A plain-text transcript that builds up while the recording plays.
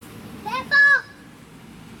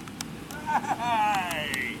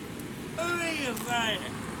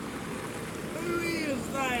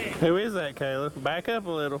Who is that, Kayla? Back up a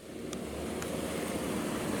little.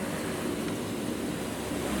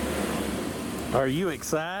 Are you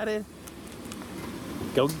excited?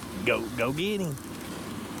 Go get him.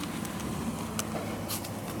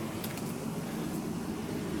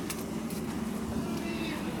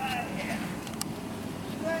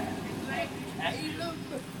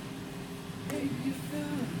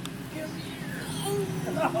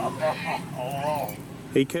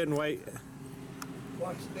 He couldn't wait.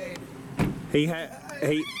 Watch Daddy.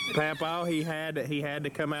 Papaw, he had to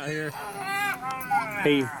come out here.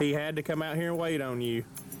 He had to come out here and wait on you.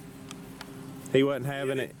 He wasn't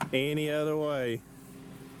having it any other way.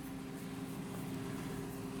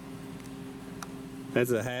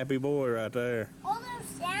 That's a happy boy right there. All those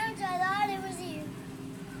sounds, I thought it was you.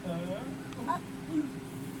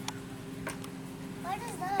 What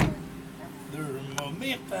is that? They're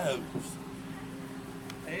mementos.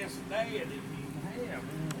 Ask Dad if you can have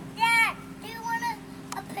them. Dad, do you want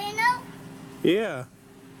a pinno? Yeah.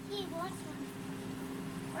 He wants one.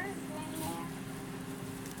 What is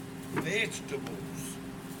that Vegetables.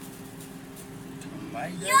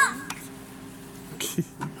 Tomatoes. Yuck!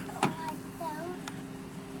 I don't like those.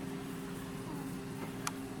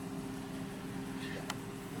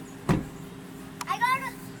 I got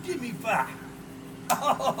Give me 5. a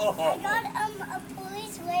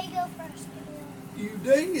police Lego first. You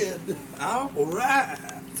did. All right.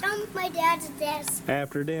 It's on my dad's desk.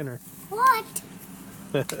 After dinner. What?